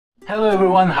Hello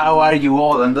everyone, how are you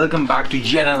all and welcome back to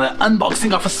yet another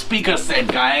unboxing of a speaker set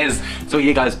guys. So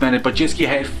ये guys मैंने purchase किया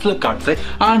है फ्लिपकार्ट से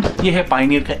and ये है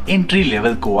Pioneer का एंट्री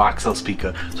लेवल कोएक्सियल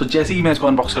स्पीकर. सो जैसे ही मैं इसको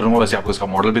अनबॉक्स करूंगा वैसे आपको इसका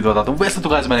मॉडल भी बताता हूँ. वैसे तो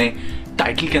गाइस मैंने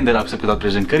टाइटल के अंदर आप सबके साथ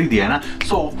प्रेजेंट कर ही दिया है ना.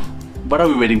 सो what are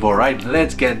we waiting for, right?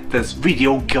 Let's get this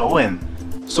video going.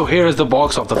 So here is the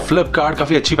box of the Flipkart.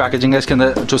 काफ़ी अच्छी पैकेजिंग है इसके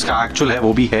अंदर. जो इसका एक्चुअल है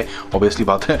वो भी है ऑब्वियसली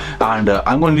बात है. And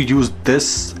I am going to use this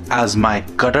as my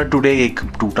cutter today. एक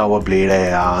टूटा हुआ ब्लेड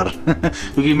है यार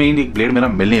क्योंकि मेन एक ब्लेड मेरा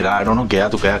मिल नहीं रहा. आई डोंट नो गया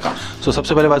तो गया कहाँ. सो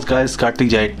सबसे पहले बात गाइस काट ली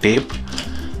जाए टेप.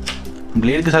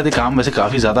 ब्लेड के साथ ये काम वैसे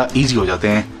काफ़ी ज़्यादा ईजी हो जाते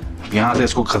हैं. यहाँ से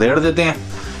इसको खदेड़ देते हैं,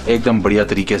 एकदम बढ़िया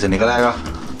तरीके से निकल आएगा.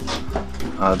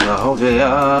 आधा हो गया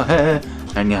है.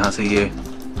 एंड यहाँ से ये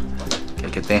क्या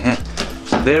कहते हैं,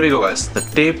 there we go guys, the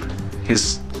tape is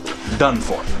done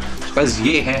for. guys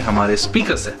ये है हमारे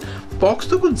स्पीकर से. बॉक्स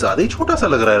तो कुछ ज़्यादा ही छोटा सा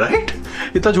लग रहा है राइट.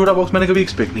 इतना छोटा बॉक्स मैंने कभी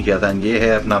एक्सपेक्ट नहीं किया था. ये है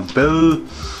अपना bill.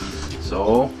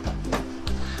 So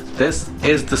this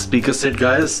is the speaker set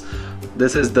guys.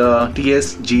 This is the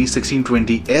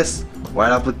G1620S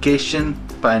wire application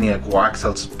Pioneer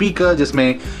Coaxial Speaker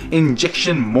जिसमें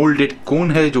इंजेक्शन मोल्डेड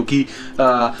कोन है जो कि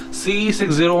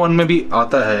C601 में भी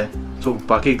आता है. So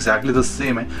बाकी exactly the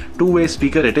same है. Two-way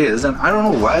speaker it is and I don't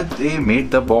know why they made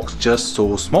the box just so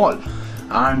small.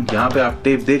 And यहाँ पे आप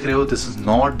टेप देख रहे हो. This is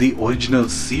not the original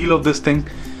seal of this thing.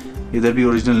 इधर भी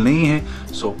ओरिजिनल नहीं है.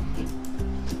 So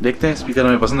देखते हैं स्पीकर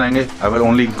हमें पसंद आएंगे. I will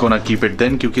only gonna keep it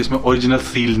then क्योंकि इसमें ओरिजिनल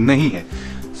सील नहीं है.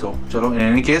 So चलो in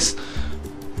any case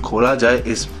खोला जाए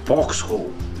इस बॉक्स को.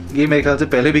 ये मेरे ख्याल से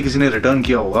पहले भी किसी ने रिटर्न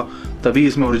किया होगा तभी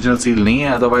इसमें ओरिजिनल सील नहीं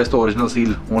है. अदरवाइज तो ओरिजिनल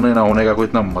सील होने ना होने का कोई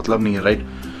इतना मतलब नहीं है राइट.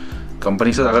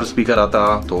 कंपनी से अगर स्पीकर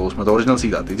आता तो उसमें तो ओरिजिनल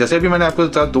सील आती. जैसे अभी मैंने आपके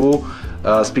साथ दो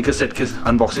स्पीकर सेट की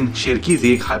अनबॉक्सिंग शेयर की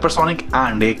थी. एक हाइपरसोनिक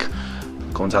एंड एक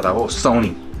कौन सा था वो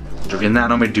सोनी जो कि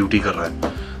नैनो में ड्यूटी कर रहा है,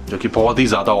 जो कि बहुत ही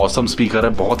ज़्यादा ऑसम स्पीकर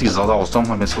है. बहुत ही ज़्यादा ऑसम.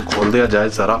 हमें इसको खोल दिया जाए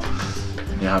ज़रा.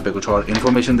 यहाँ पे कुछ और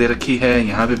इन्फॉर्मेशन दे रखी है.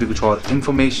 यहाँ पे भी कुछ और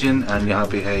इन्फॉर्मेशन एंड यहाँ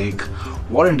पे है एक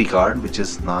warranty card which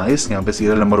is nice. यहाँ पे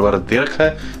सीरियल नंबर वगैरह दे रखा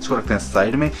है. इसको रखते हैं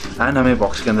साइड में. एंड हमें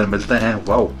बॉक्स के अंदर मिलते हैं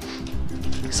वाओ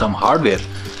सम हार्डवेयर.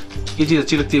 ये चीज़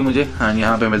अच्छी लगती है मुझे. एंड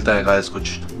यहाँ पे मिलता है गाइस कुछ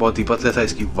बहुत ही पतले सा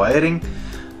इसकी वायरिंग.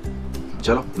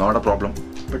 चलो नॉट अ प्रॉब्लम.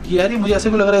 बट यार ये मुझे ऐसे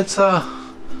को लग रहा है इट्स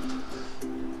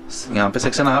यहाँ पे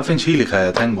 6.5 इंच ही लिखा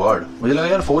है. Thank God. मुझे लगा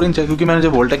यार 4 इंच है क्योंकि मैंने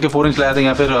जब वोल्टेक के 4 इंच लाया था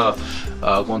या फिर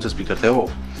कौन से स्पीकर थे वो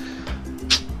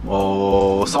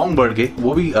साउंड बर्ड के,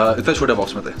 वो भी इतना छोटे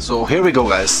बॉक्स में थे. So here we go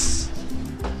guys.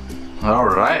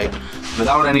 Alright,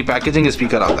 without any packaging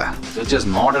speaker आता है. It's just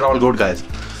not at all good guys.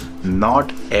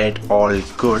 Not at all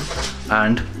good.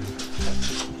 And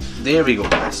there we go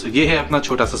guys. ये है अपना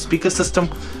छोटा सा स्पीकर सिस्टम.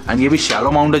 एंड ये भी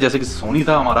शैलो माउंट है जैसे कि सोनी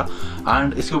था हमारा.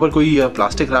 एंड इसके ऊपर कोई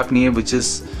प्लास्टिक रैप नहीं है which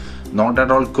is not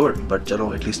at all good. But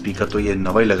चलो एटलीस्ट स्पीकर तो ये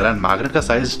नवा ही लग रहा है. मैग्नेट का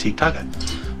साइज ठीक ठाक है.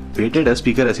 वेटेड है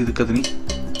स्पीकर, ऐसी दिक्कत नहीं.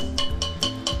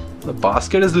 The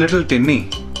basket is little Tinni.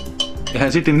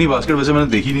 ऐसी टिन्नी बास्केट वैसे मैंने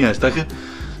देखी नहीं आज तक.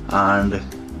 एंड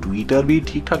ट्वीटर भी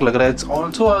ठीक ठाक लग रहा है. It's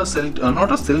also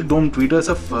not a silk dome Twitter, it's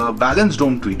a balance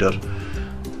dome Twitter.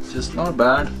 Just not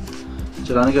bad.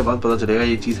 चलाने के बाद पता चलेगा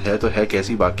ये चीज़ है तो है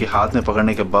कैसी. बाकी हाथ में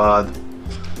पकड़ने के बाद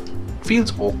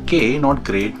feels okay, not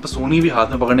great. Soni भी हाथ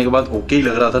में पकड़ने के बाद ओके ही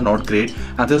लग रहा था, not great.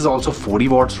 And this is also 40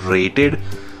 watts rated,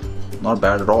 not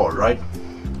bad at all, right?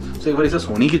 So एक बार इसे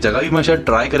सोनी की जगह ही मैं शायद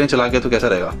ट्राई करें चला के तो कैसा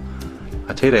रहेगा.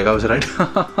 अच्छा ही रहेगा वैसे राइट.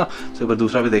 So एक बार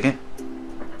दूसरा भी देखें.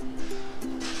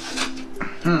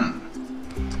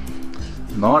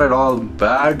 Not at all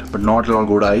bad, but not at all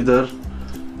good either.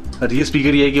 ये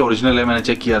स्पीकर ये है कि ओरिजिनल है. मैंने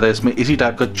चेक किया था. इसमें इसी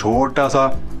टाइप का छोटा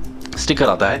सा स्टिकर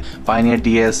आता है. Pioneer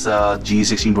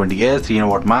G1620S 300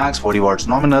 watt max, 40 watts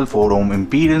nominal, 4 ohm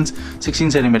impedance, 16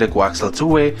 cm coaxial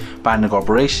two-way, Pioneer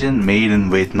Corporation, made in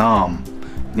Vietnam.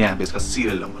 यहाँ पे इसका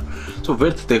सीरियल नंबर. सो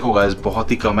विड्थ देखो गाइस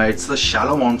बहुत ही कम है. It's a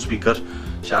shallow mount speaker.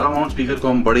 Shallow mount speaker को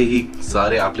हम बड़े ही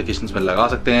सारे एप्लीकेशंस में लगा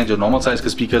सकते हैं. जो नॉर्मल साइज के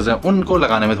स्पीकर्स हैं उनको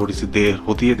लगाने में थोड़ी सी देर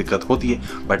होती है, दिक्कत होती है.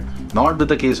 But not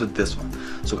with the case with this one.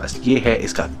 So guys ये है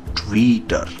इसका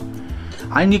ट्वीटर.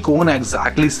 एंड ये कोन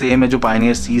एग्जैक्टली सेम है जो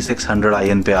Pioneer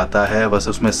C600IN पे आता है. बस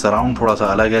उसमें सराउंड थोड़ा सा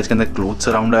अलग है. इसके अंदर क्लोथ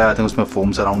सराउंड है. आई थिंक उसमें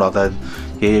फोम सराउंड आता है.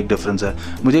 ये एक डिफरेंस है.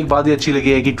 मुझे एक बात ये अच्छी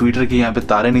लगी है कि ट्विटर की यहाँ पे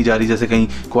तारें नहीं जा रही जैसे कहीं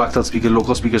कोएक्सियल स्पीकर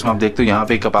लोकल स्पीकर्स में आप देखते हो यहाँ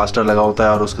पे एक कैपेसिटर लगा होता है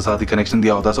और उसके साथ ही कनेक्शन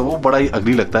दिया होता है. सो वो बड़ा ही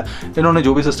अगली लगता है. इन्होंने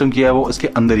जो भी सिस्टम किया है वो इसके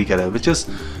अंदर ही करा है विच इज़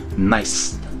नाइस.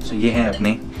 सो ये है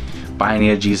अपने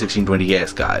Pioneer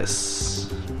G1620S guys.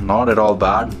 Not at all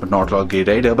bad, but not at all great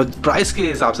idea. But price के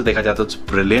हिसाब से देखा जाए तो it's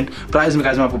brilliant. प्राइस में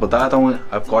guys मैं आपको बताता हूँ.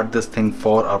 I've got this thing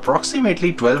for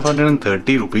approximately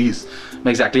 1230 rupees.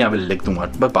 मैं exactly यहाँ पे लिख दूँगा.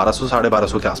 बस 1200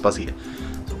 1250 के आसपास ही है.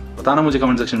 So, बताना मुझे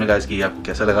कमेंट सेक्शन में guys कि आपको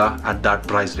कैसा लगा at that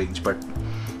price range. But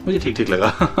मुझे ठीक ठीक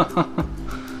लगा।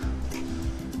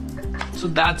 So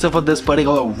that's it for this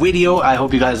particular video. I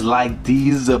hope you guys like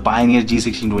these Pioneer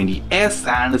G1620S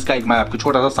and इसका एक मैं आपको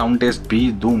छोटा सा साउंड टेस्ट भी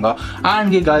दूंगा।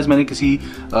 एंड ये गाइस मैंने किसी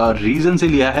रीज़न से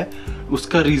लिया है,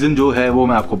 उसका रीज़न जो है वो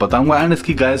मैं आपको बताऊंगा। एंड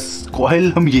इसकी गाइस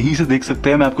कॉइल हम यहीं से देख सकते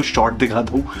हैं, मैं आपको शॉर्ट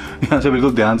दिखाता हूँ यहाँ से,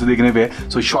 बिल्कुल ध्यान से देखने पे है।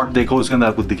 सो शॉर्ट देखो, उसके अंदर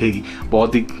आपको दिखेगी,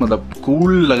 बहुत ही मतलब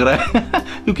कूल लग रहा है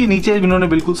क्योंकि नीचे इन्होंने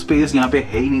बिल्कुल स्पेस यहाँ पे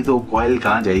है ही नहीं, तो कॉइल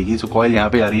कहाँ जाएगी। सो कॉइल यहाँ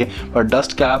पे आ रही है पर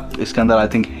डस्ट कैप इसके अंदर आई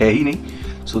थिंक है ही नहीं,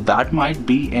 so that might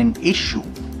be an issue.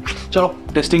 चलो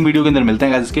टेस्टिंग वीडियो के अंदर मिलते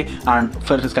हैं गाइस इसके, एंड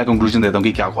फिर इसका कंक्लूजन देता हूँ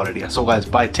कि क्या क्वालिटी है। So guys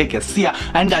bye, take care, सी या।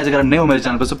 एंड गाइस अगर नए हो मेरे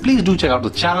चैनल पर so please do check out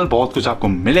the channel, बहुत कुछ आपको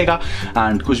मिलेगा।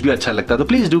 एंड कुछ भी अच्छा लगता है तो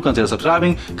प्लीज डू कंसिडर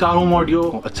सब्सक्राइबिंग। कानून ऑडियो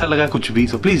अच्छा लगा कुछ भी,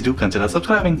 so please do consider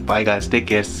subscribing. Bye guys, take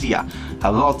care, सी या,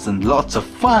 have lots and lots of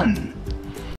fun.